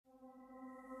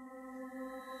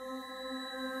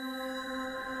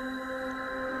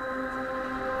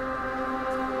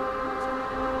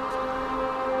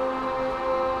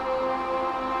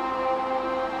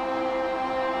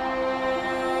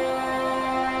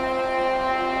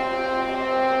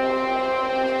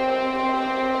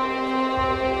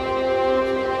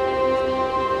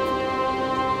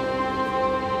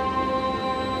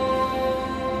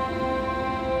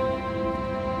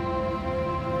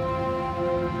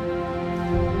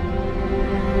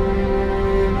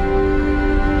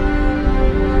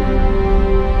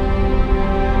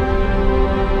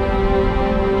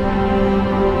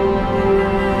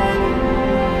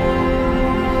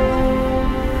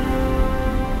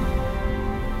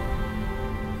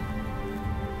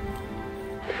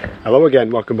Hello again,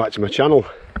 welcome back to my channel.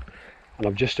 And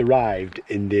I've just arrived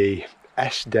in the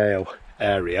Eskdale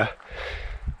area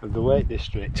of the Lake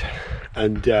District,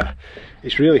 and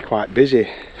it's really quite busy.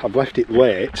 I've left it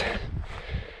late.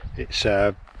 It's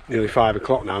nearly 5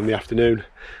 o'clock now in the afternoon.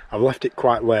 I've left it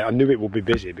quite late. I knew it would be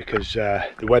busy because the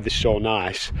weather's so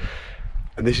nice,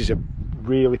 and this is a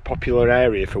really popular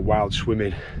area for wild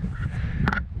swimming.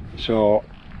 So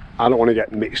I don't want to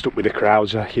get mixed up with the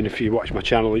crowds. You know, if you watch my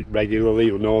channel regularly,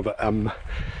 you'll know that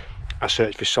I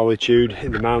search for solitude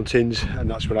in the mountains, and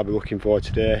that's what I'll be looking for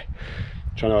today.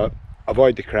 Trying to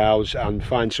avoid the crowds and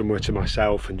find somewhere to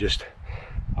myself and just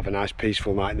have a nice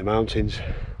peaceful night in the mountains.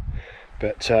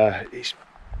 But I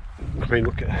mean,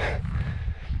 look at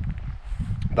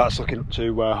that's looking up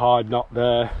to Hardknott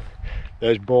there.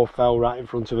 There's Fell right in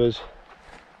front of us,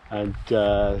 and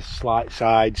slight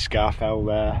side Scafells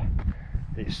there.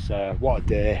 It's what a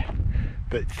day,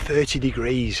 but 30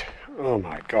 degrees. Oh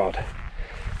my god.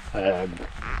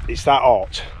 It's that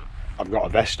hot. I've got a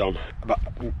vest on, but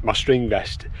my string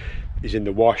vest is in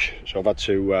the wash, so I've had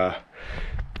to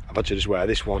just wear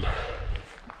this one.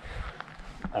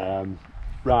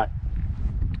 Right,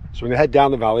 so I'm gonna head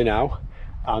down the valley now,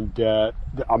 and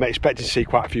I'm expecting to see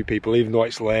quite a few people. Even though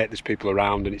it's late, there's people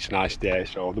around and it's a nice day,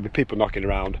 so there'll be people knocking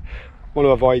around. Want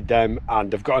to avoid them,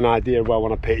 and I've got an idea of where I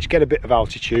want to pitch. Get a bit of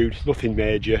altitude, nothing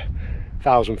major,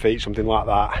 1,000 feet, something like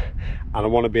that. And I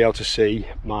want to be able to see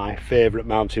my favourite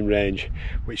mountain range,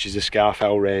 which is the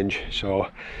Scafells range. So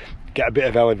get a bit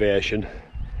of elevation,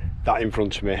 that in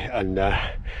front of me, and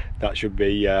that should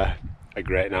be a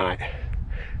great night.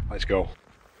 Let's go.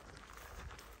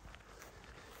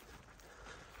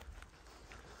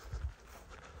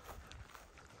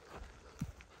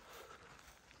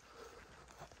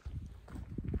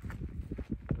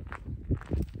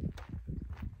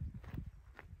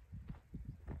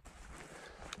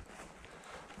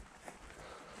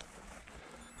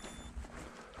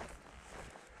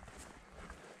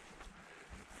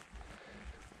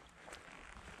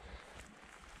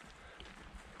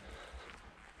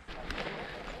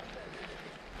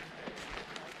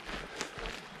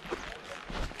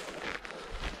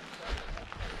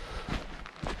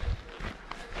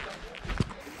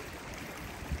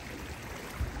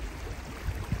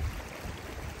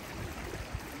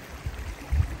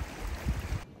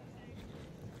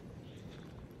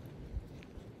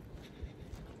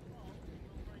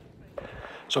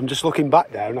 So I'm just looking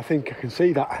back there, and I think I can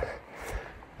see that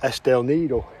Eskdale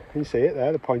Needle. Can you see it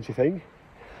there, the pointy thing?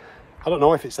 I don't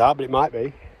know if it's that, but it might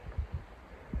be.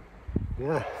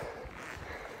 Yeah,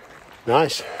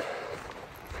 nice.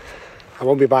 I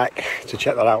won't be back to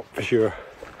check that out for sure.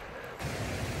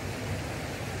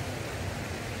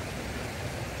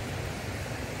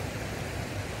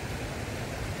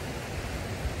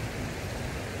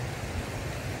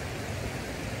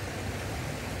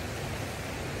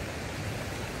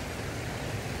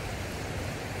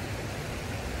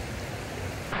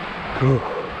 Ooh.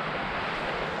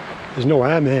 There's no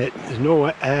air, mate. There's no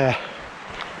air.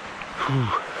 Ooh.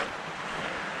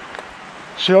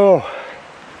 So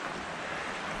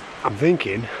I'm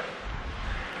thinking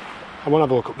I want to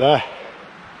have a look up there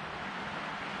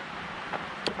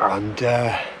and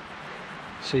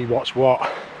see what's what.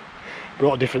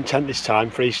 Brought a different tent this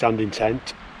time, freestanding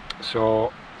tent,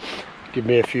 so give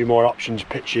me a few more options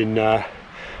pitching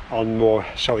on more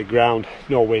solid ground.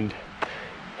 No wind,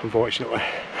 unfortunately.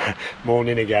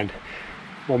 Moaning again.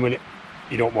 1 minute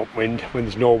you don't want wind, when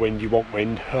there's no wind you want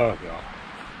wind. Oh god.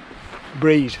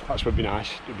 Breeze, that's would be nice.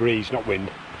 The breeze, not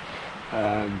wind.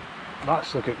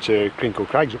 Let's look at Crinkle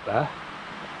Crags up there.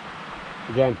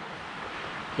 Again,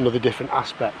 another different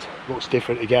aspect. Looks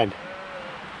different again.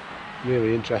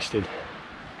 Really interesting.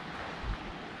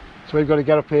 So we've got to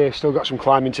get up here. Still got some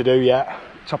climbing to do yet.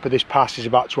 Top of this pass is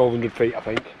about 1,200 feet, I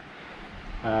think.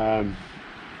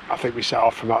 I think we set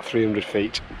off from about 300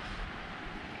 feet.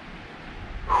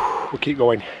 We'll keep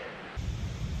going.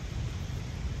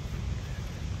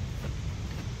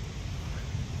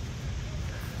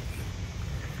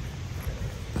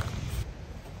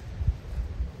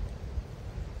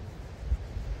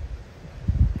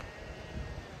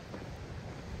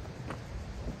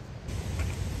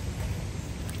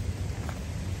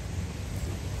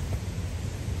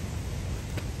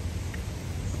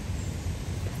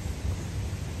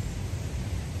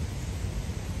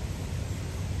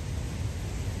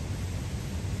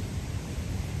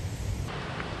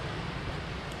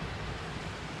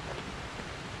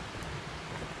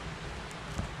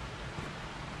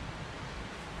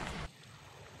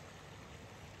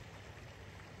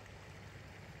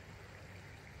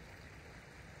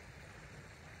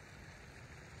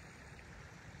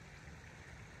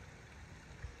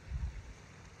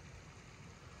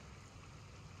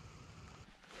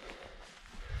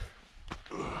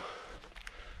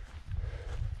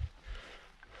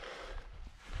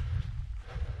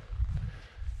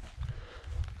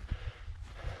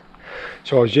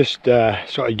 So I was just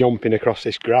sort of yomping across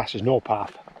this grass. There's no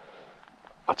path.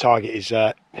 My target is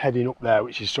heading up there,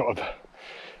 which is sort of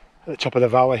at the top of the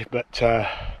valley, but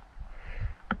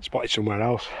spotted somewhere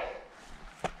else.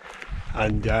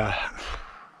 And I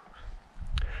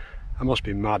must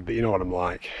be mad, but you know what I'm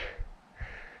like.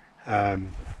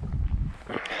 Fancying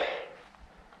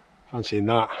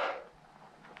that.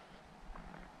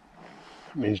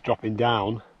 It means dropping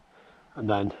down and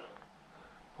then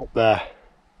up there.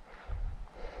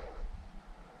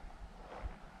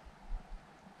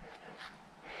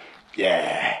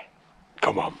 Yeah,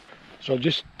 come on. So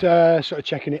just sort of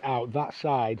checking it out. That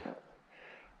side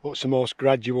looks the most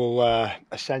gradual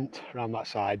ascent around that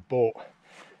side, but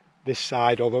this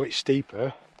side, although it's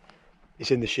steeper,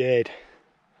 it's in the shade.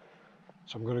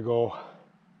 So I'm gonna go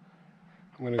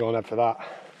and head for that.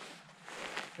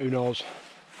 Who knows?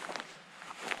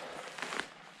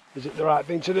 Is it the right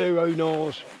thing to do? Who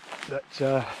knows? That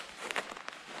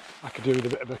I could do with a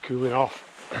bit of a cooling off.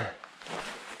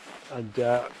 And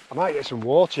I might get some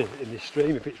water in this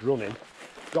stream if it's running.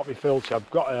 Got my filter.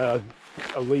 I've got a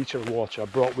litre of water I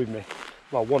brought with me.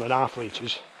 Well, 1.5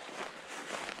 litres.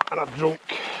 And I've drunk,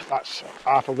 that's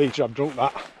half a litre, I've drunk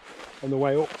that on the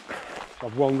way up. So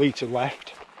I've 1 litre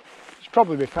left. It's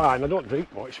probably be fine. I don't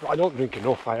drink much, but I don't drink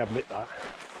enough, I admit that.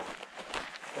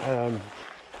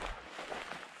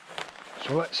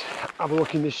 So let's have a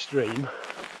look in this stream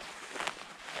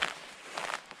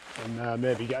and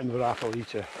maybe get another half a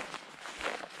litre.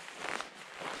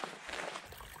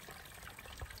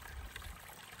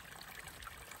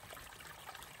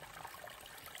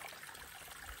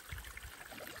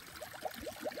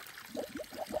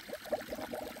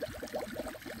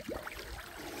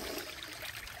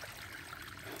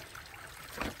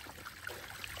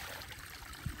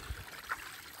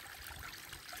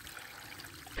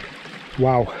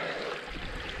 Wow,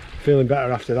 feeling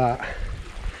better after that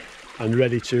and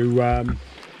ready to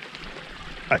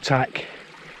attack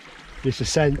this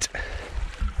ascent.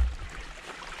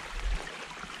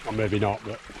 Or maybe not,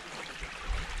 but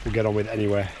we'll get on with it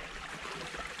anyway.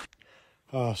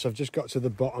 Oh, so I've just got to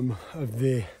the bottom of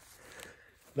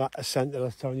that ascent that I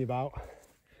was telling you about.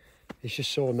 It's just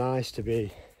so nice to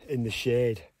be in the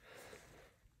shade.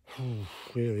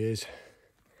 Really is.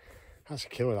 That's a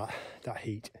killer, that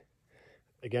heat.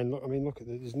 Again, look, I mean, look,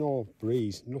 there's no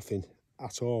breeze, nothing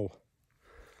at all.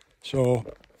 So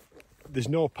there's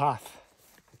no path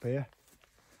up here.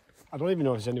 I don't even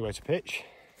know if there's anywhere to pitch.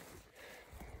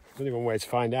 There's only one way to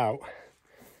find out.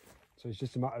 So it's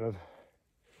just a matter of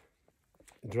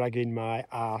dragging my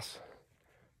arse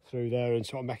through there and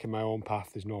sort of making my own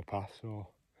path. There's no path, so,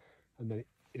 and then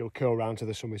it'll curl round to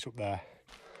the summit up there.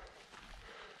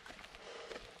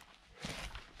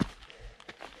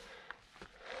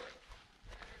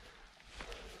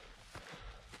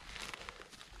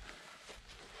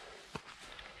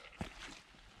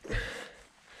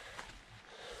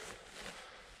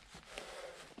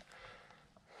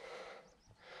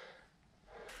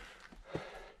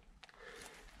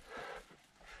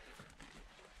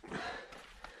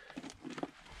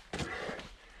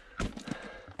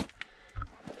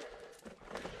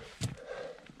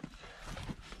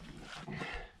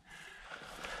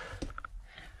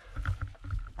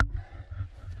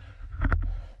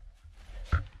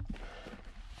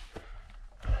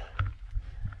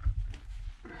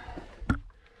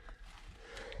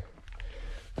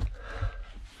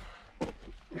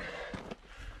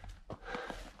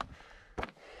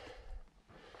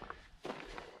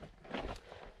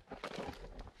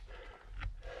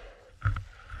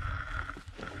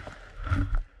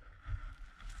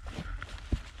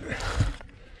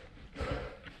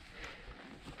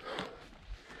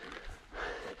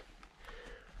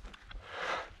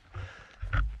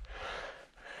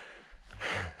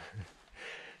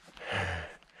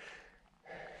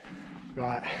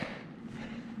 Right,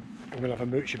 I'm going to have a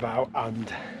mooch about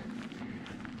and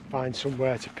find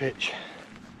somewhere to pitch.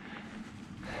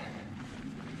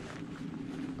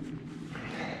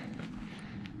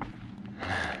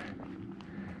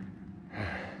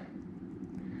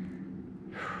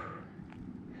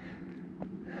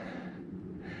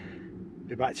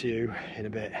 Be back to you in a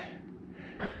bit.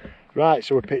 Right,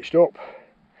 so we're pitched up,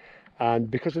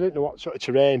 and because I didn't know what sort of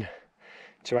terrain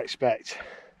to expect,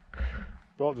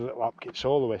 brought the little Alpkit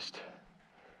Soloist,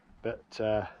 but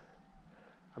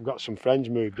I've got some friends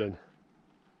moved in. Look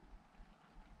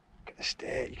at the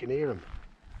state, you can hear them.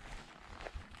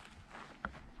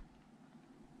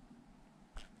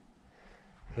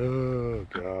 Oh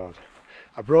God.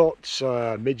 I brought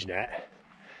midge net,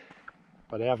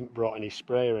 but I haven't brought any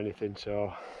spray or anything,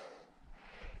 so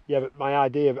yeah, but my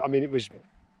idea, I mean, it was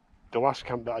the last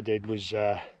camp that I did was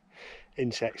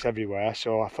insects everywhere,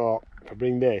 so I thought if I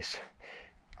bring this,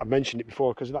 I've mentioned it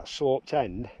before, because of that sloped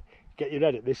end, get your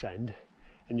head at this end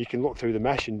and you can look through the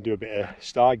mesh and do a bit of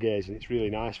stargazing. It's really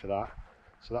nice for that.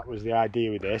 So that was the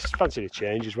idea with this. Fancied a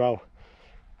change as well,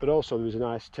 but also there was a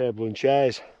nice table and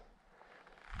chairs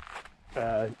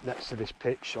next to this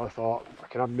pitch, so I thought I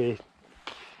can have me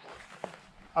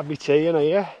tea in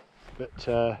here. But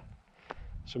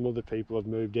some other people have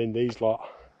moved in, these lot.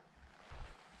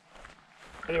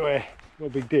 Anyway, no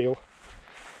big deal.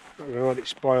 Not going to let it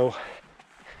spoil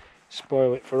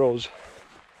it for us.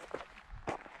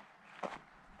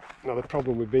 Now the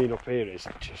problem with being up here is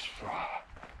just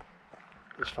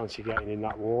fancy getting in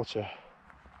that water,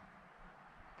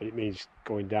 but it means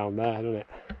going down there, doesn't it?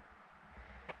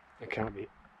 I can't be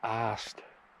arsed.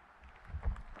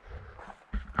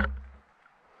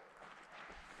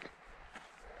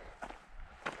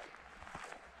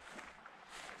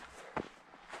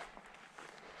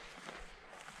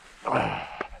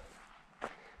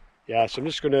 Yeah, so I'm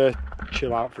just going to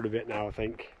chill out for a bit now, I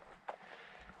think.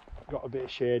 Got a bit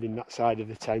of shade in that side of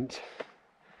the tent,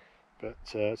 but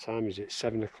time is it?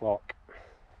 7 o'clock.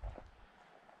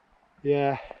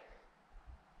 Yeah,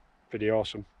 pretty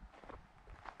awesome.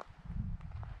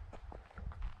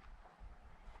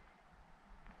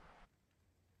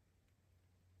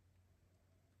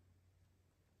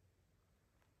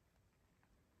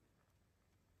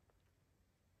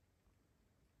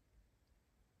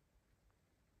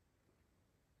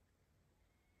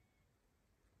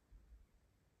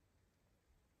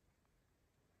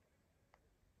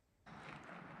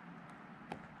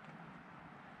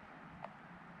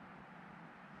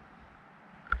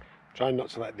 Trying not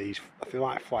to let these, I feel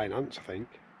like flying ants, I think.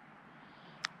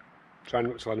 Trying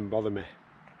not to let them bother me.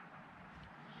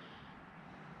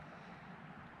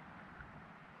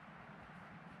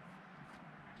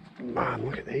 Man,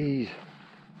 look at these.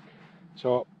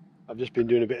 So I've just been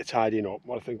doing a bit of tidying up.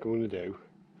 What I think I'm going to do,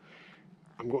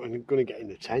 I'm going to get in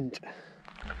the tent.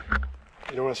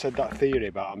 You know when I said that theory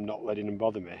about I'm not letting them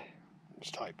bother me? It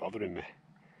started bothering me.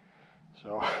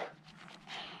 So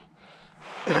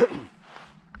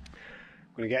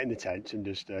I'm going to get in the tent and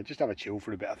just have a chill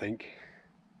for a bit, I think.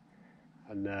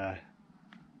 And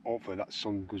hopefully that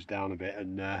sun goes down a bit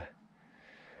and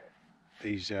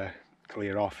these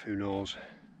clear off. Who knows?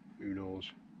 Who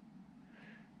knows?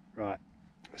 Right,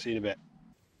 I'll see you in a bit.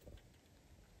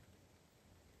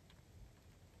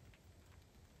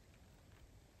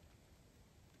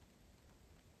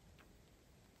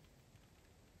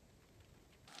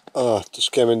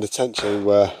 Just came in the tent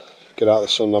to get out of the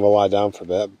sun and have a lie down for a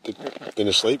bit. Been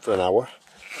asleep for an hour.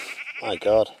 My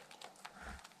God.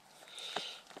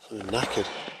 I'm knackered.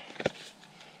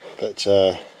 But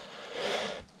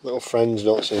little friends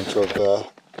don't seem to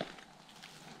have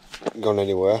gone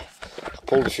anywhere. I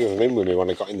pulled a few of them in with me when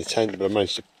I got in the tent, but I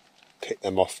managed to pick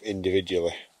them off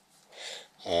individually.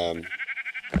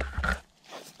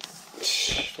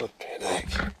 Flipping heck.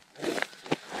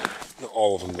 Not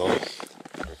all of them though.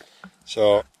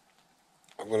 So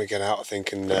I'm going to get out, I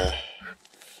think, and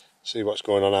see what's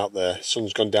going on out there.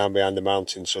 Sun's gone down behind the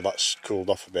mountain, so that's cooled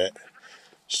off a bit.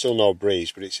 Still no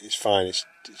breeze, but it's fine. It's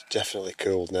definitely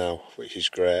cooled now, which is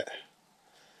great.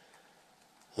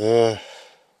 Have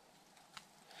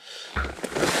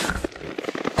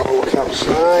a look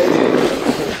outside.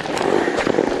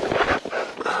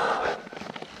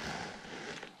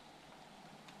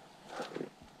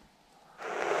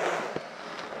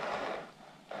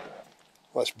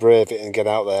 Let's brave it and get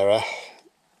out there. I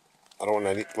don't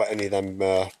want to let any of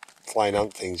them flying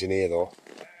ant things in here though.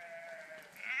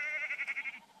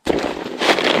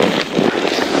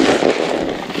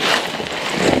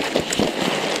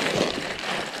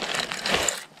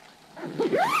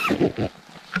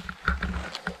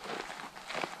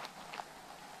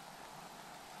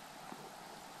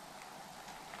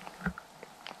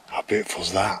 How beautiful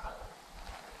is that?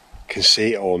 Can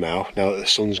see it all now that the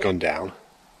sun's gone down.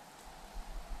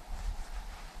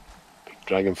 Big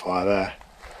dragonfly there.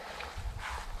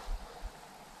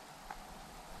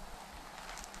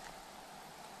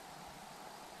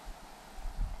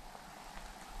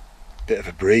 Bit of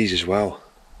a breeze as well.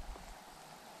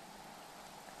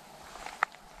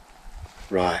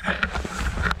 Right.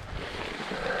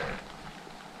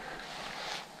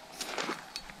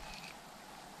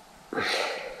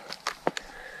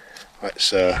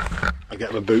 Let's I'll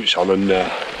get my boots on and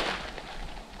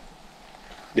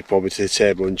nip over to the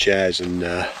table and chairs and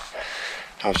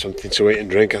have something to eat and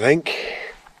drink, I think.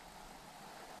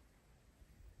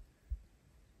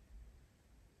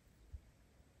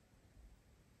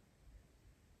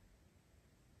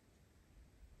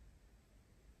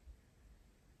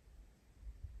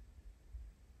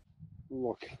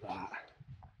 Look at that.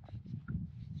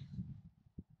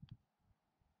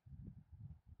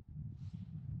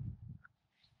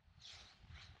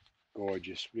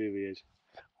 Gorgeous, really is.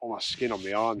 All my skin on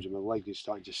my arms and my legs is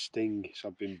starting to sting, so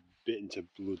I've been bitten to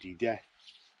bloody death.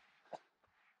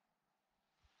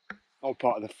 All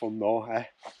part of the fun though, eh?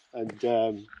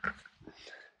 And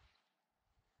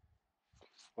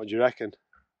what do you reckon?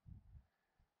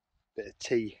 Bit of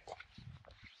tea.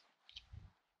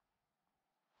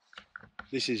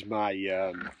 This is my,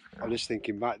 I'm just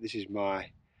thinking back, this is my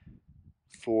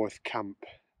 4th camp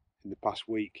in the past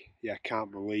week. Yeah, I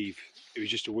can't believe, it was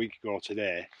just a week ago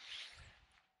today.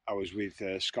 I was with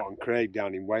Scott and Craig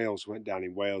down in Wales, went down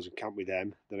in Wales and camped with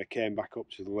them. Then I came back up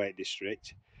to the Lake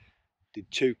District, did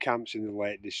 2 camps in the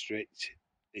Lake District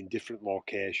in different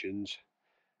locations.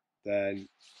 Then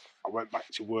I went back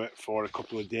to work for a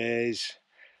couple of days,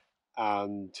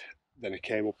 and then I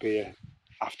came up here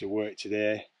after work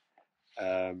today.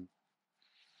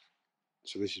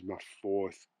 So this is my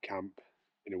 4th camp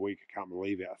in a week. I can't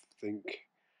believe it. I think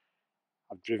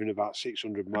I've driven about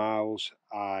 600 miles.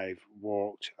 I've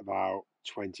walked about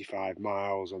 25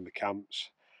 miles on the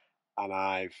camps, and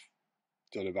I've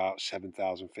done about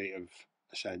 7,000 feet of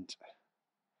ascent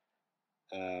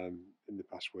in the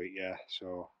past week. Yeah,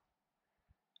 so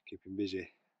keeping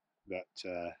busy. But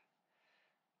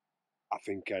I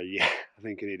think I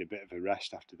need a bit of a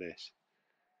rest after this.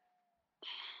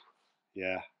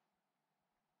 Yeah.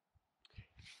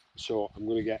 So I'm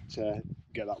gonna get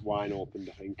that wine opened,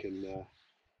 I think, and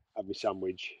have my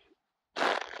sandwich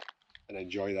and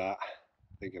enjoy that.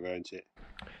 I think I've earned it.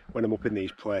 When I'm up in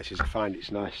these places, I find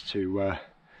it's nice to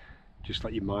just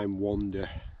let your mind wander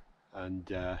and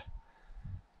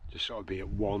just sort of be at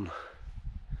one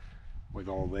with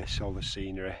all this, all the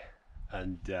scenery.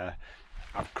 And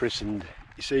I've christened,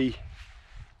 you see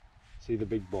the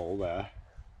big ball there,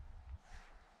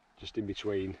 just in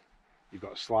between, you've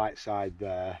got a slight side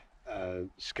there,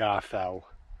 Scafells,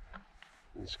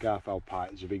 and Scafells Pike,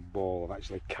 there's a big ball. I've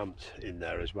actually camped in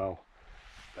there as well,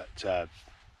 but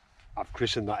I've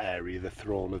christened that area the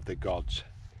throne of the gods.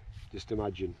 Just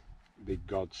imagine big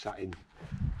god sat in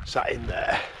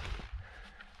there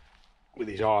with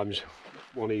his arms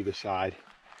one either side,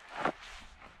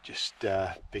 just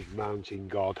big mountain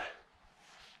god.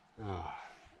 Oh,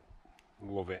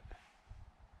 love it,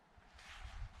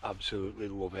 absolutely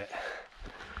love it.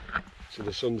 So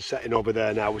the sun's setting over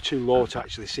there now. We're too low to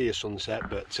actually see a sunset,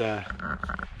 but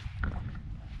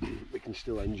we can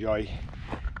still enjoy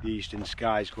the eastern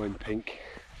skies going pink.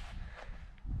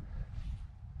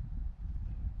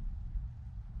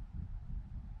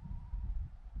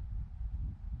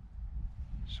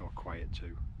 So quiet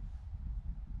too.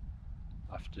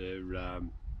 After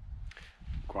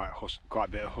quite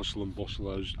a bit of hustle and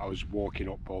bustle, I was walking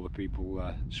up all the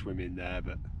people swimming there,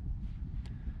 but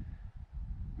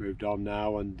moved on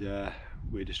now, and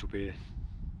we're just up here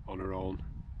on our own,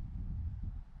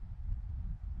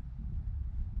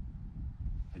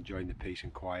 enjoying the peace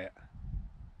and quiet,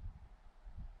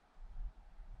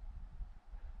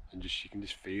 and you can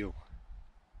just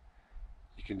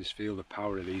feel the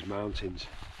power of these mountains.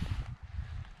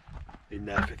 Been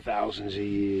there for thousands of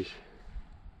years.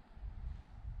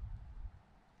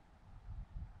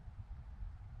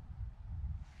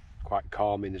 Quite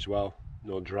calming as well,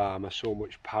 no drama, so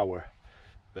much power,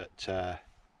 but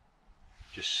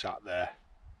just sat there,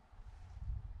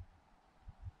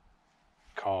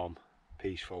 calm,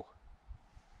 peaceful.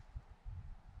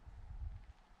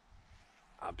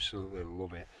 Absolutely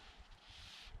love it.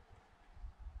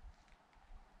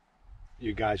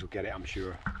 You guys will get it, I'm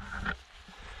sure.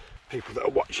 People that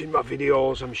are watching my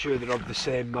videos, I'm sure they're of the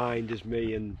same mind as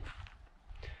me, and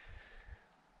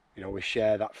you know, we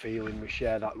share that feeling, we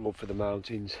share that love for the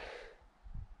mountains.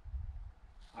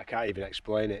 I can't even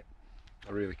explain it,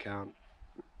 I really can't.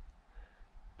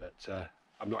 But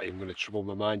I'm not even going to trouble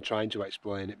my mind trying to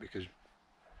explain it, because it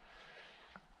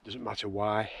doesn't matter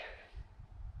why,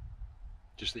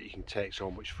 just that you can take so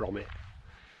much from it.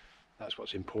 That's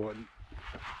what's important.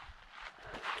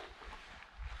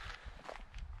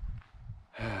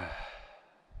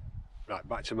 Right,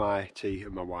 back to my tea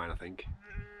and my wine, I think.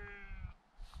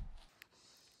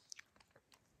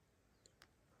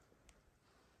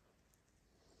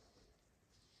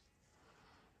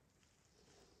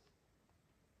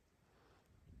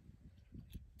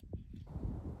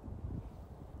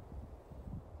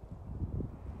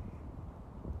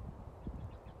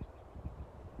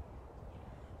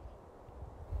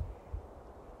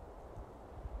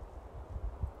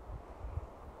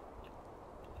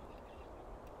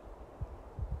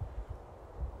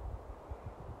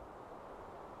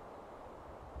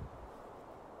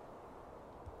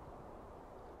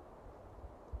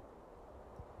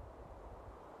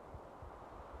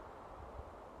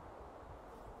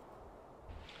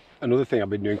 Another thing I've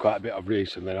been doing quite a bit of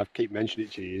recently, and I keep mentioning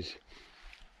it to you, is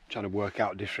trying to work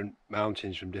out different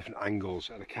mountains from different angles,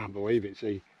 and I can't believe it.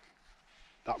 See,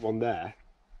 that one there,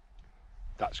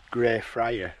 that's Grey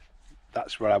Friar.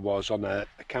 That's where I was on a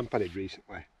camp I did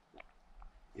recently.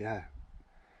 Yeah,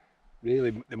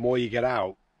 really, the more you get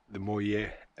out, the more you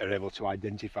are able to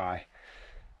identify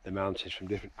the mountains from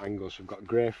different angles. So we've got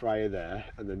Grey Friar there,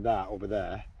 and then that over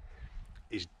there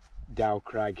is Dow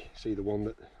Crag. See the one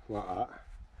that, like that?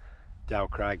 Dow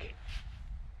Crag.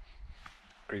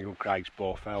 Kringle Crags,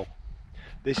 Bowfell.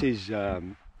 This is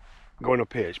going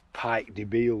up here, it's Pike de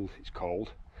Beale it's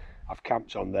called. I've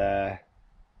camped on there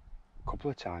a couple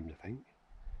of times, I think.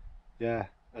 Yeah,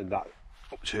 and that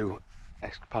up to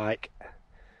Esk Pike.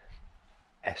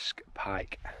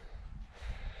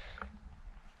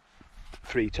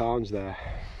 3 times there.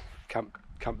 Camp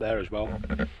there as well.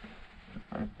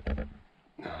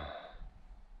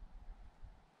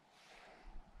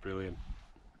 Brilliant.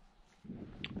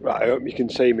 Right, I hope you can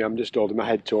see me. I'm just holding my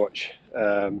head torch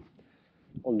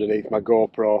underneath my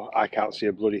GoPro. I can't see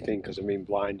a bloody thing because I'm being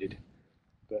blinded.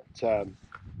 But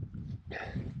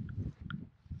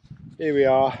here we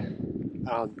are,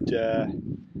 and the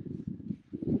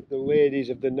ladies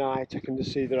of the night, I can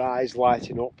just see their eyes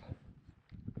lighting up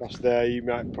across there. You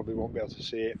probably won't be able to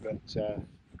see it, but the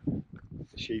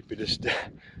sheep are just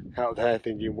out there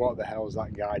thinking, what the hell is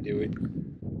that guy doing?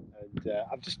 And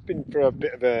I've just been for a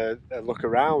bit of a look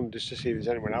around just to see if there's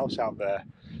anyone else out there.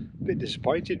 A bit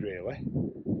disappointed, really.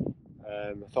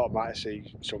 I thought I might see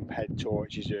some head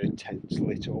torches or tents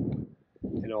lit up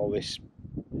in all this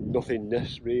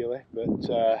nothingness, really, but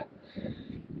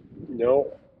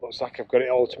no, looks like I've got it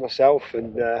all to myself.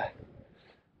 And I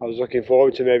was looking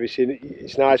forward to maybe seeing it.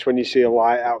 It's nice when you see a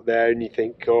light out there and you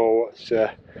think, oh, it's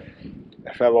a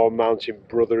fellow mountain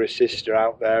brother or sister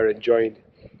out there enjoying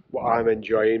what I'm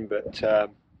enjoying, but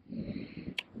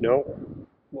no,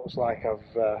 looks like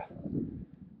I've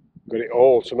got it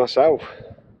all to myself,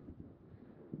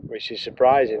 which is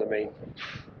surprising. I mean,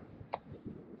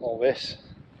 all this.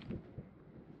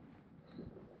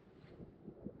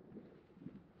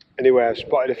 Anyway, I've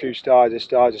spotted a few stars. The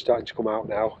stars are starting to come out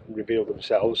now and reveal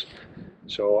themselves,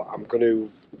 so I'm going to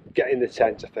get in the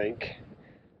tent, I think,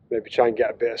 maybe try and get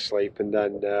a bit of sleep, and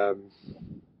then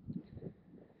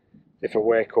if I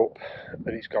wake up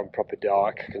and it's gone proper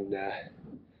dark, I can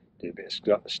do a bit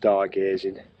of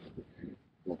stargazing.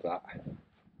 Love that.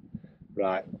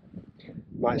 Right,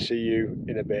 might see you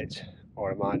in a bit,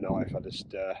 or I might not if I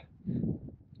just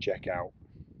check out.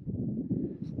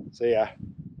 See ya.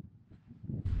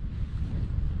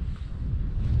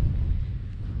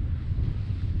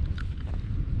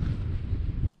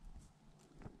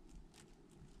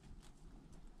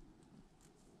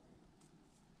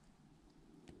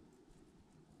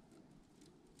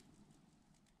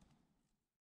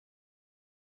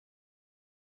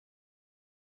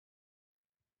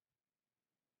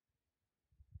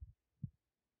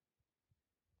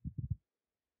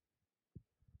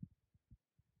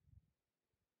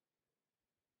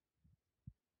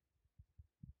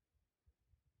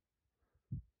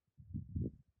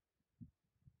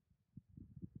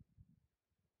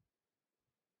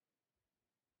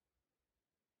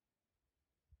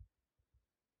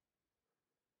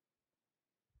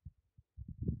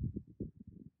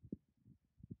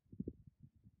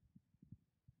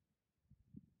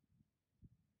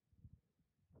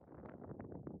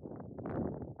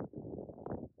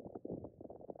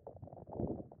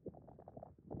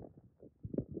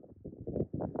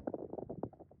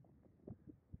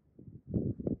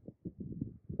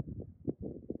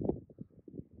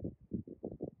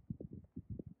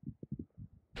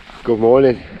 Good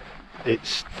morning.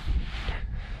 It's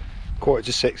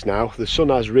 5:45 now. The sun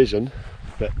has risen,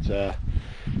 but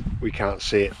we can't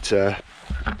see it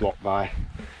blocked by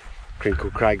Crinkle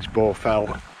Crags,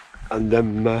 Bowfell and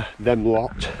them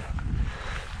lot.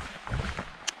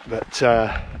 But look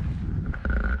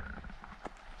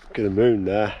at the moon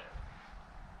there.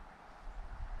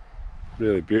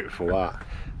 Really beautiful, that.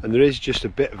 And there is just a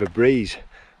bit of a breeze,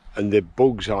 and the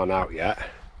bugs aren't out yet,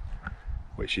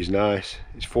 which is nice.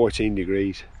 It's 14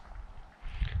 degrees.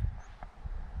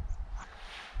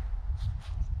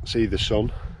 See the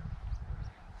sun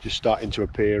just starting to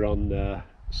appear on the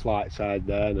slight side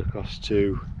there and across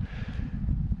to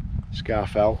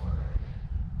Scafells.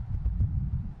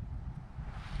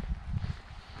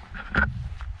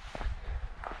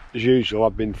 As usual,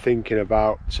 I've been thinking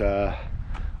about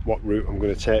what route I'm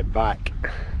going to take back.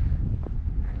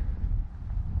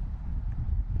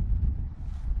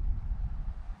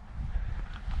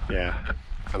 Yeah,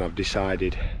 and I've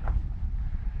decided.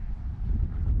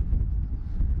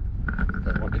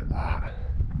 Look at that.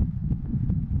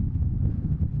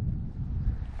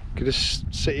 could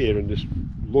just sit here and just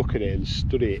look at it and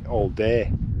study it all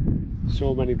day.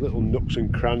 So many little nooks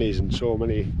and crannies and so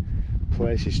many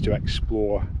places to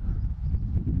explore.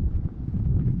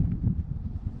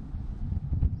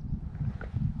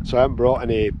 So I haven't brought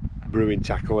any brewing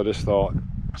tackle, I just thought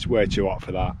it's way too hot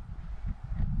for that.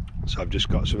 So I've just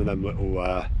got some of them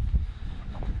little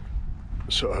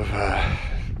sort of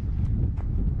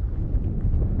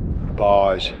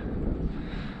bars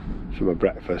for my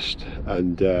breakfast,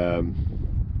 and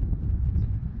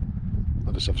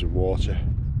I'll just have some water.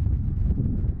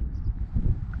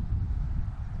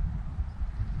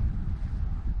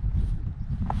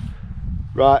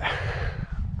 Right,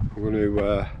 I'm going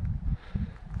to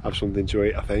have something to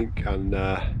eat, I think, and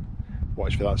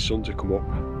watch for that sun to come up.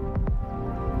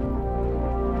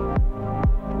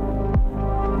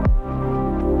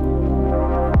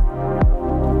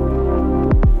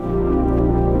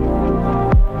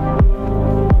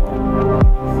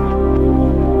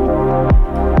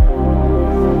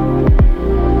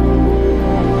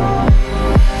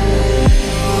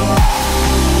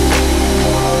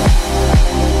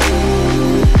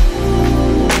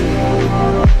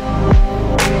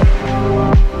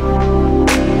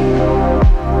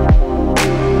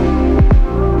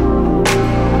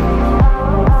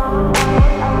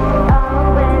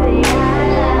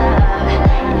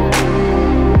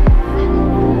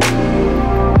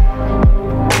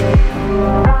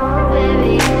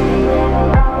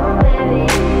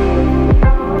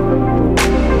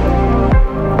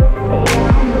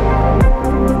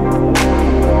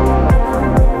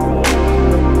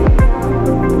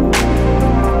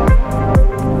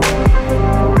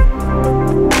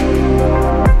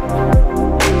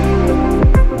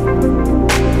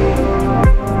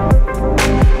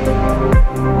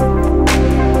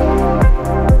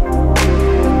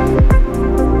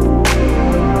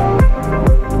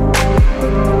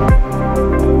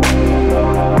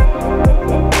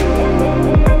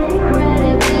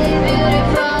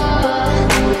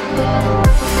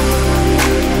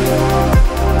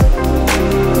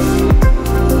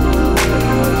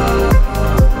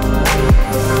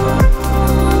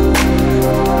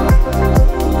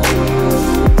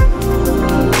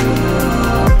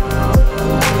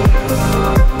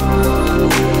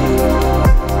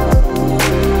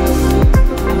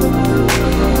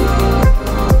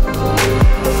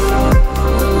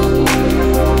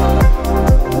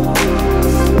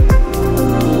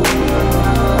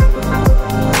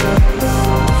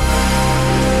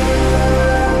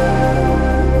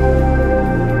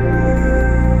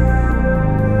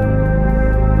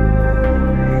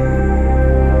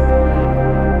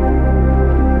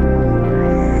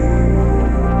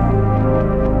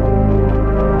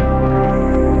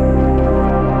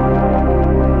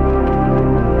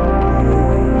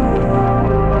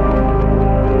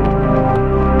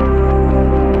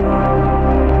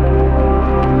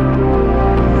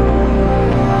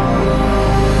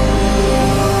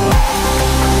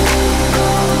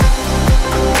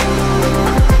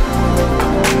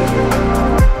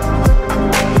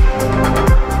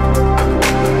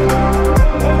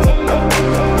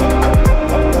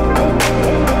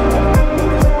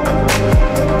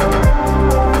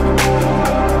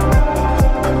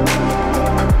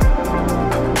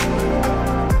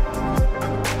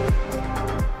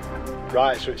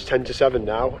 Right, so it's 10 to 7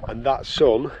 now, and that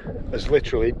sun has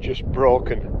literally just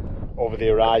broken over the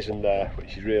horizon there,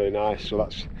 which is really nice. So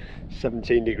that's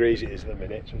 17 degrees it is at the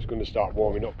minute, so it's going to start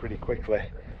warming up pretty quickly.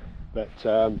 But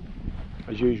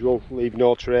as usual, leave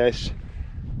no trace,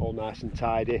 all nice and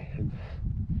tidy, and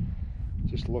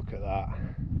just look at that,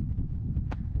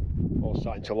 all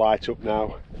starting to light up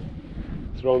now.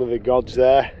 Throne of the gods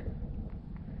there,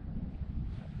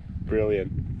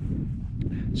 brilliant.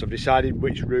 So I've decided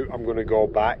which route I'm going to go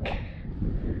back,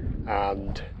 and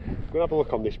I'm going to have a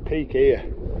look on this peak here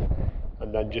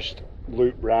and then just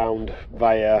loop round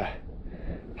via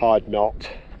Hardknott,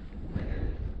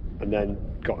 and then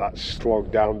got that slog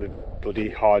down the bloody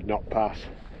Hardknott pass.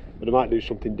 But I might do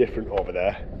something different over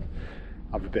there,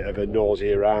 have a bit of a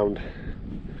nosy around,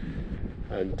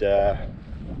 and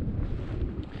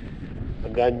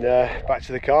then back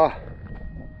to the car.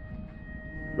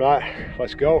 Right,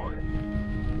 let's go.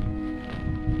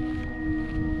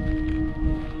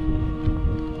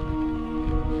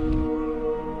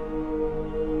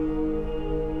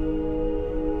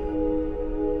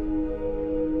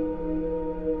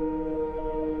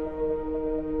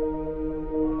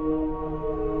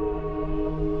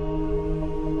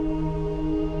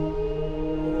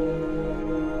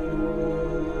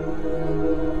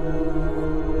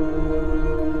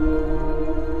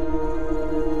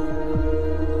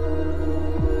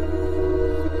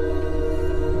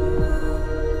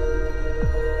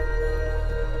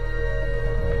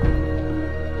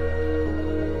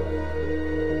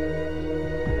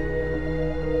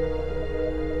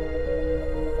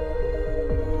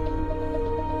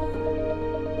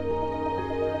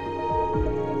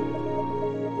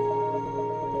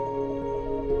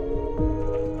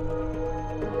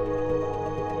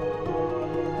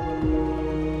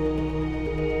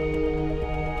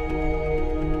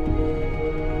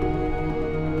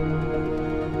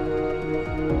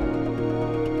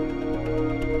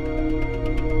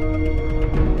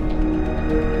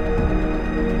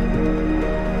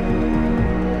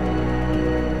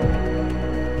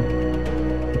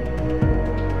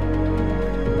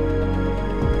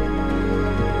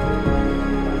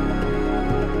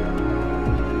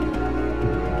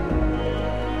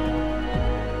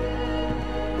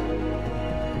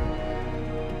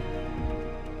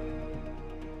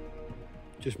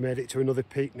 Just made it to another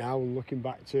peak now, and looking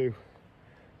back to,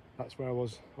 that's where I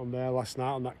was on there last night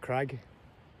on that crag.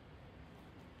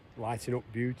 Lighting up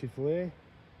beautifully.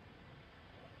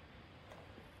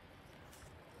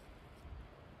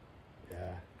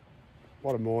 Yeah,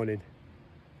 what a morning.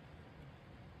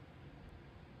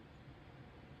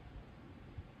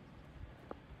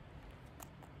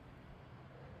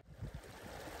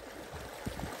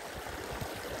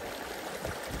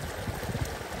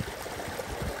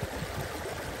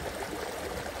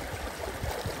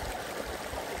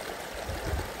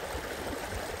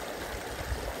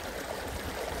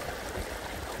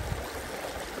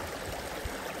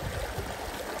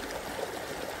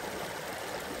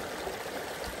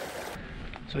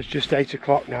 So it's just 8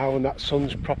 o'clock now and that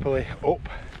sun's properly up.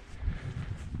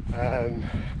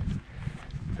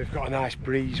 We've got a nice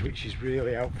breeze which is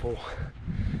really helpful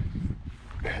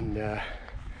and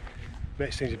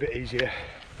makes things a bit easier.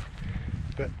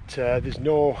 But there's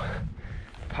no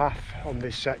path on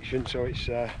this section, so it's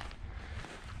a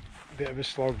bit of a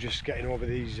slog just getting over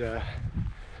these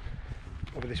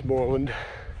over this moorland.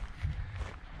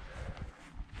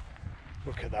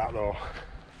 Look at that though.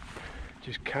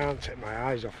 Just can't take my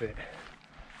eyes off it.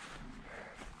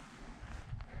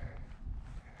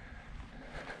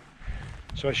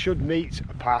 So I should meet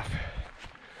a path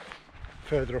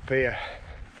further up here,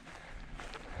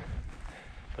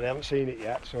 but I haven't seen it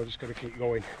yet, so I've just got to keep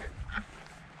going.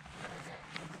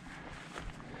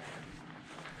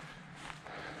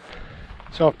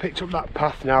 So I've picked up that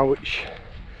path now, which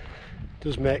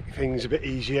does make things a bit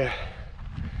easier,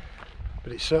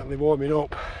 but it's certainly warming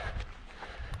up.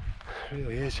 It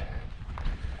really is.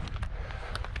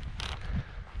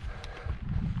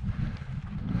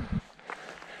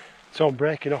 So I'm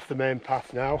breaking off the main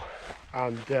path now,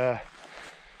 and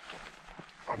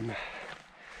I'm going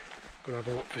to have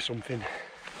a look for something.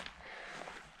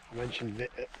 I mentioned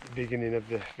it at the beginning of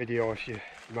the video, if you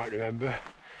might remember.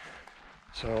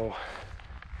 So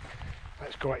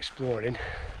let's go exploring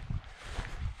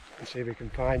and see if we can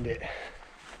find it.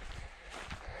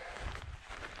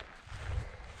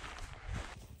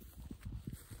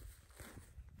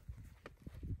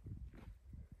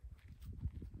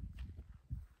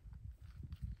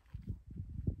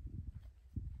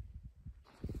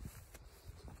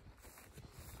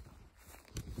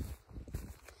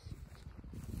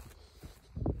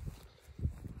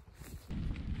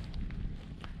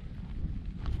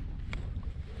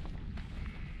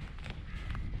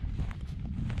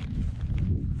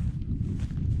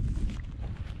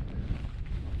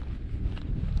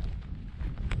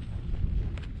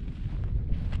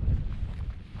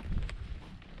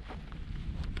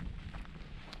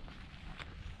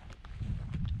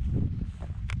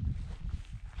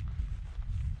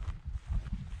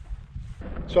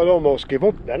 So I'd almost give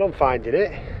up then on finding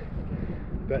it,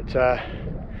 but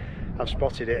I've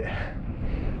spotted it.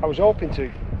 I was hoping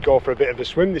to go for a bit of a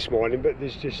swim this morning, but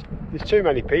there's too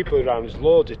many people around. There's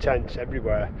loads of tents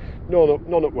everywhere.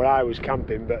 None up where I was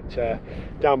camping, but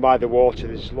down by the water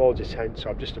there's loads of tents, so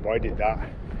I've just avoided that.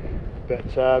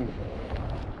 But can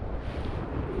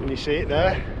you see it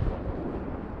there?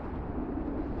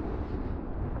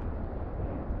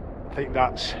 I think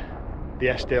that's the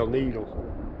Eskdale Needle.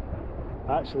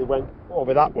 I actually went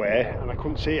over that way and I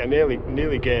couldn't see it. I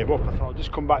nearly gave up. I thought I'll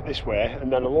just come back this way,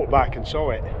 and then I looked back and saw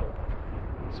it.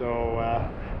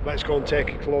 So let's go and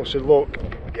take a closer look.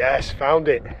 Yes, found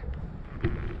it.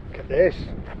 Look at this.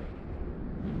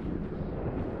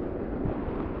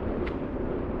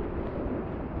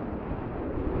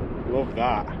 Love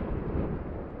that.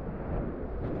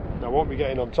 I won't be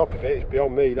getting on top of it, it's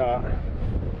beyond me that.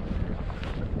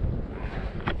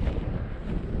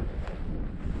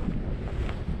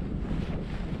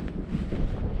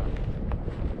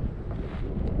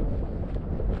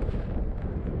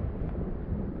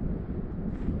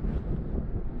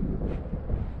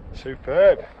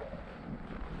 Superb.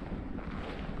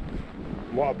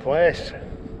 What a place.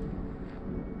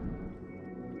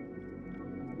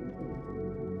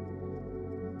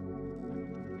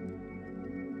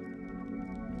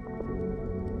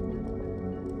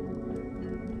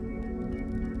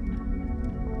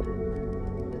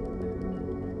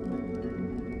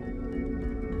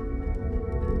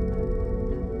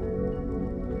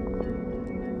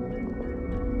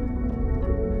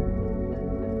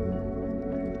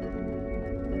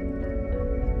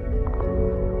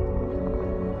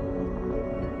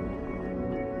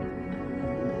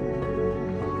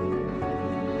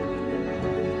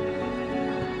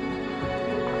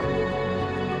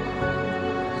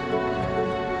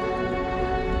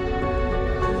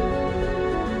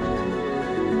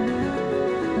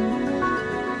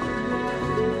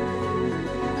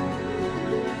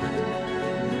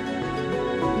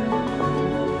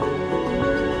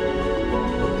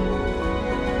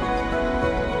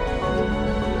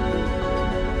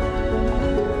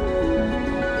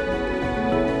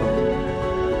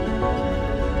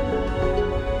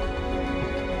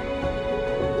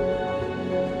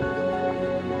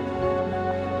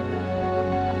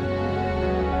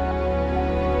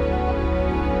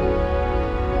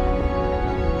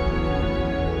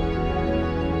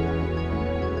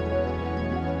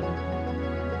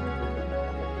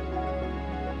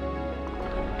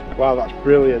 Wow, that's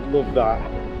brilliant, love that.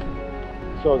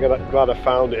 So glad I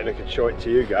found it and I can show it to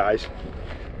you guys.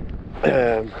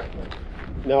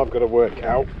 Now I've got to work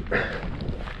out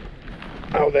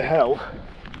how the hell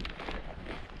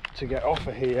to get off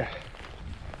of here.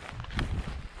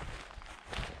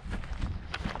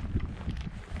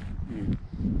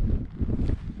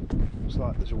 Looks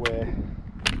like there's a way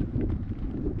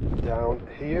down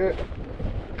here.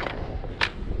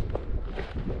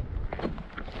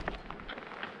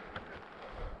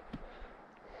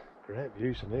 Great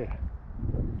views from here.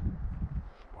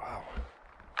 Wow.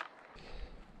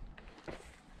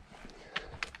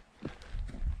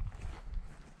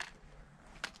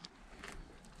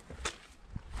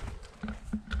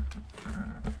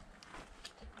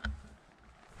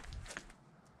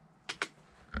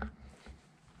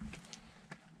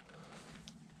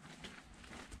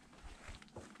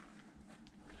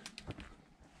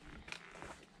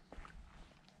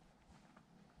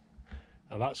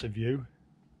 Now that's a view.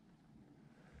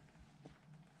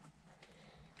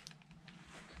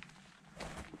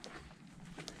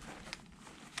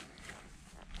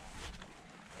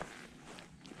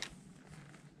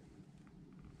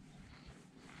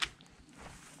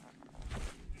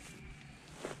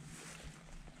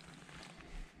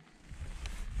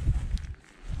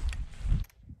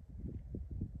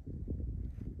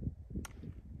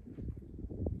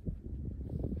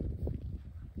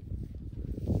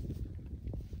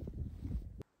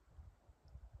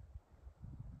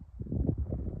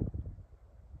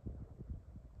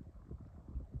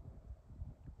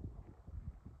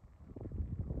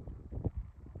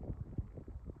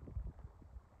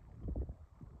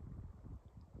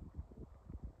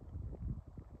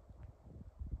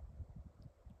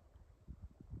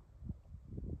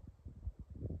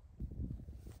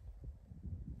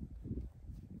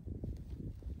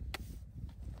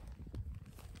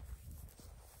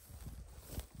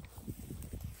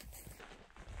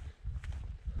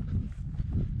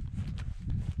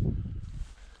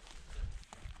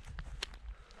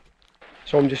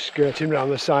 So I'm just skirting around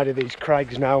the side of these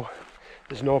crags now.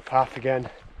 There's no path again.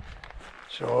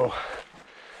 So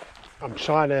I'm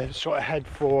trying to sort of head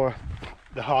for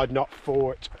the Hardknott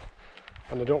fort,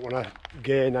 and I don't want to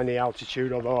gain any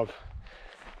altitude, although I've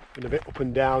been a bit up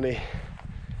and downy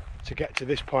to get to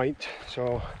this point.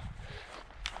 So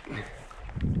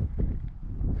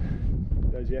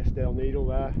there's the Eskdale Needle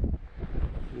there.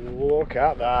 Look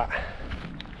at that.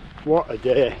 What a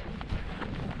day.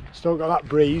 Still got that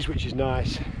breeze, which is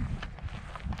nice.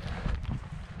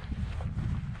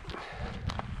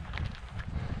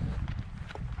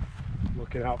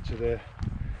 Looking out to the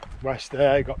west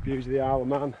there, got views of the Isle of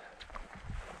Man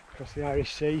across the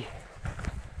Irish Sea.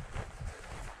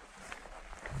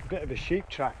 A bit of a sheep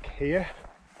track here,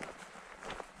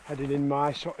 heading in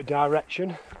my sort of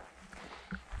direction.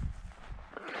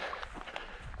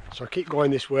 So I keep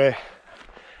going this way,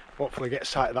 hopefully get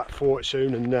sight of that fort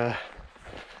soon and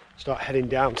start heading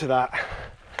down to that.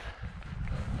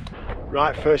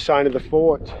 Right, first sign of the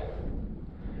fort.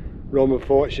 Roman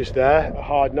fort's just there, a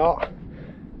Hardknott.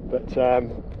 But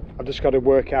I've just got to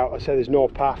work out, I said there's no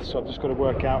path, so I've just got to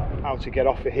work out how to get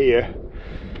off of here.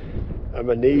 And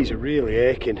my knees are really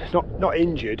aching. Not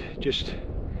injured, just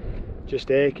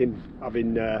aching.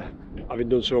 Having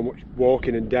done so much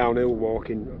walking and downhill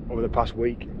walking over the past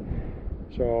week.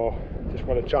 So just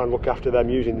want to try and look after them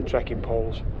using the trekking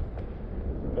poles.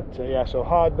 But yeah, so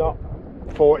Hardknott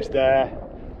fort's there.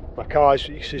 My cars,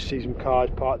 you can see some cars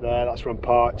parked there, that's where I'm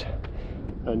parked.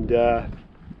 And yeah,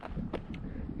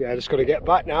 just got to get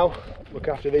back now, look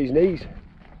after these knees.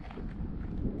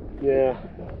 Yeah,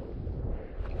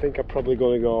 I think I'm probably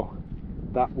going to go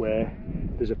that way.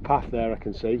 There's a path there I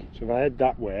can see, so if I head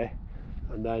that way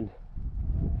and then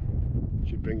it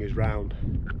should bring us round.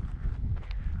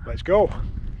 Let's go.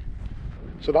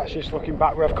 So that's just looking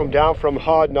back where I've come down from.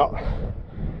 Hardknott.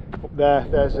 Up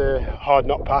there's a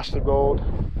Hardknott past the road,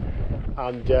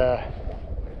 and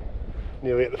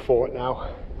nearly at the fort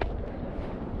now.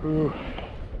 Ooh,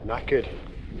 knackered.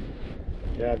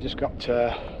 Yeah, I've just got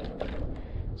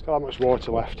it's got that much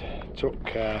water left. Took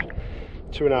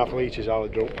 2.5 litres out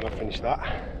of the drunk when I finished that.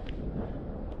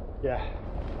 Yeah,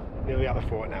 nearly at the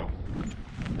fort now.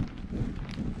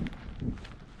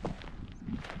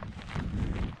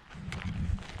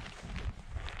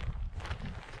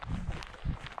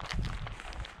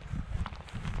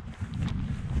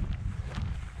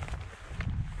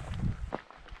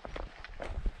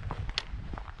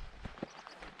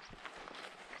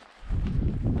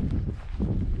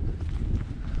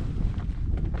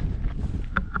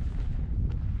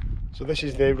 So this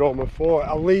is the Roman fort.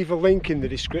 I'll leave a link in the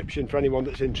description for anyone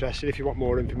that's interested if you want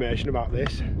more information about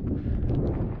this.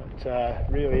 but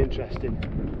really interesting.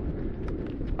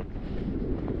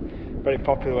 Very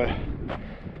popular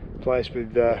place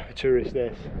with tourists,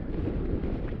 this.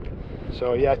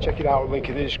 So yeah, check it out, link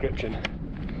in the description.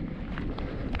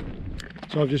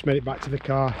 So I've just made it back to the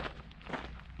car,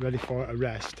 ready for a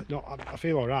rest. I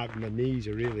feel alright, but my knees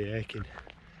are really aching,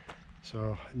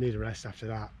 so I need a rest after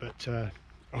that. But I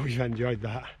hope you've enjoyed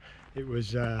that. It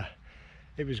was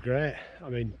great. I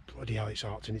mean, bloody hell, it's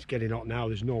hot, and it's getting hot now.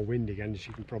 There's no wind again, as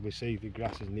you can probably see. The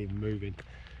grass isn't even moving,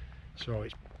 so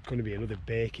it's going to be another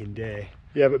baking day.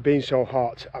 Yeah, but being so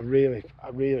hot, I really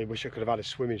wish I could have had a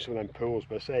swim in some of them pools,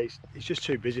 but I say it's just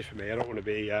too busy for me. I don't want to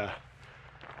be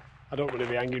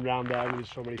hanging around there when there's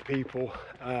so many people.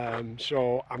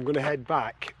 So I'm going to head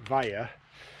back via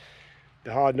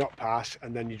the Hardknott Pass,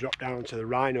 and then you drop down to the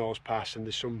Rhinos Pass, and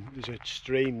there's a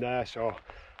stream there, so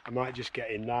I might just get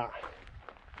in that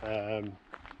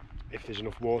if there's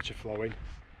enough water flowing.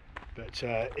 But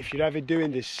if you're ever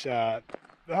doing this, the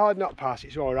Hardknott Pass,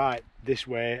 it's all right this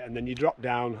way, and then you drop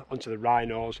down onto the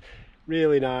Rhinos,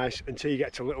 really nice, until you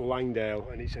get to Little Langdale,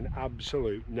 and it's an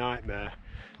absolute nightmare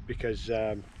because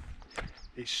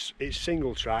it's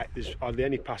single track. There's hardly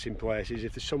any passing places.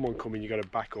 If there's someone coming, you've got to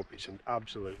back up. It's an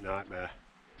absolute nightmare.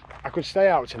 I could stay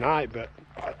out tonight, but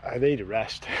I need a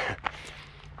rest.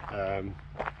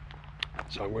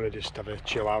 So I'm going to just have a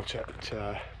chill out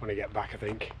when I get back, I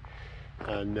think,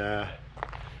 and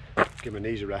give my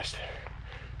knees a rest.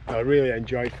 I really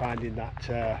enjoyed finding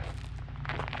that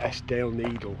Eskdale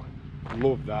Needle.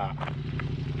 Love that.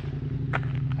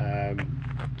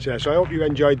 So I hope you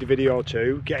enjoyed the video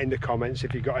too. Get in the comments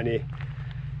if you've got any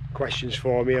questions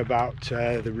for me about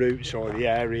the routes or the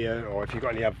area, or if you've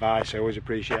got any advice. I always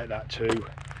appreciate that too.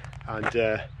 And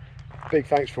big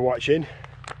thanks for watching,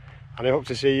 and I hope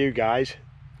to see you guys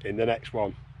in the next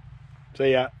one.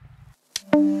 See ya.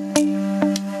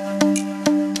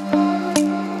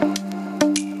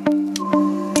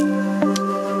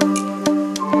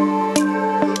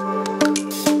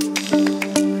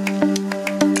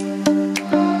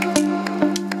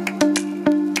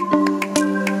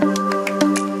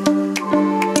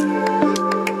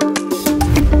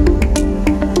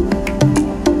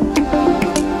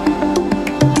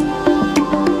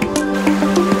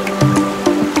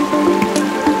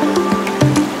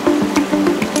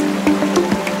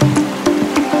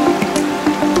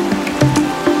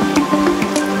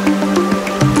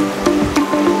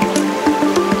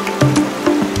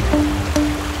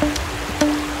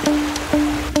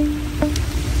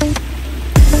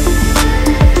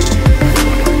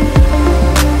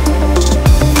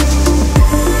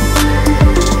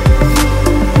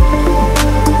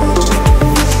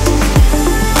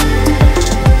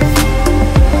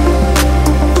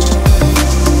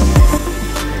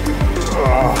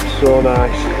 So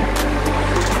nice.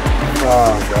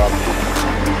 Oh god,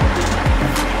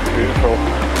 beautiful,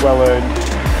 well earned.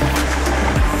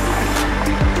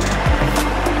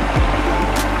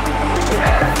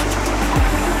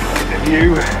 The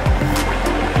view,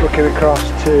 looking across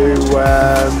to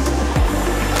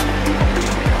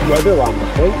Weatherland, I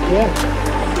think, yeah.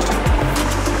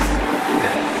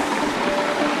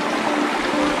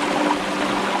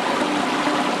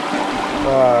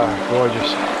 Ah,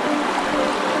 gorgeous.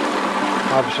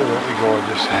 Absolutely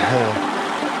gorgeous.